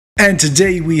And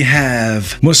today we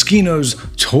have Moschino's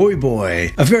Toy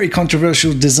Boy, a very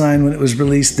controversial design when it was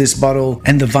released, this bottle.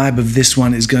 And the vibe of this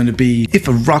one is going to be if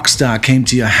a rock star came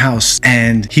to your house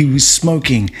and he was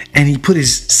smoking and he put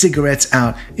his cigarettes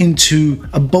out into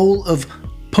a bowl of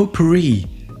potpourri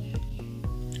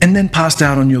and then passed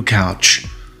out on your couch.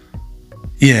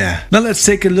 Yeah. Now let's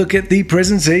take a look at the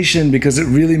presentation because it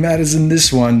really matters in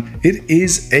this one. It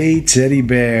is a teddy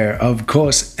bear, of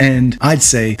course, and I'd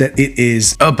say that it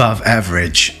is above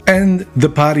average. And the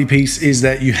party piece is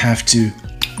that you have to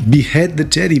behead the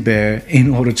teddy bear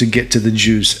in order to get to the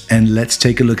juice. And let's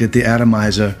take a look at the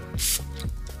atomizer.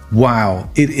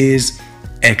 Wow, it is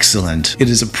excellent. It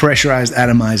is a pressurized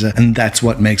atomizer, and that's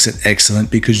what makes it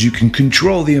excellent because you can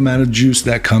control the amount of juice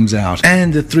that comes out.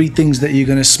 And the three things that you're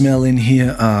going to smell in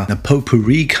here are a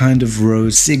potpourri kind of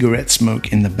rose, cigarette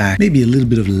smoke in the back, maybe a little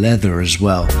bit of leather as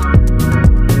well.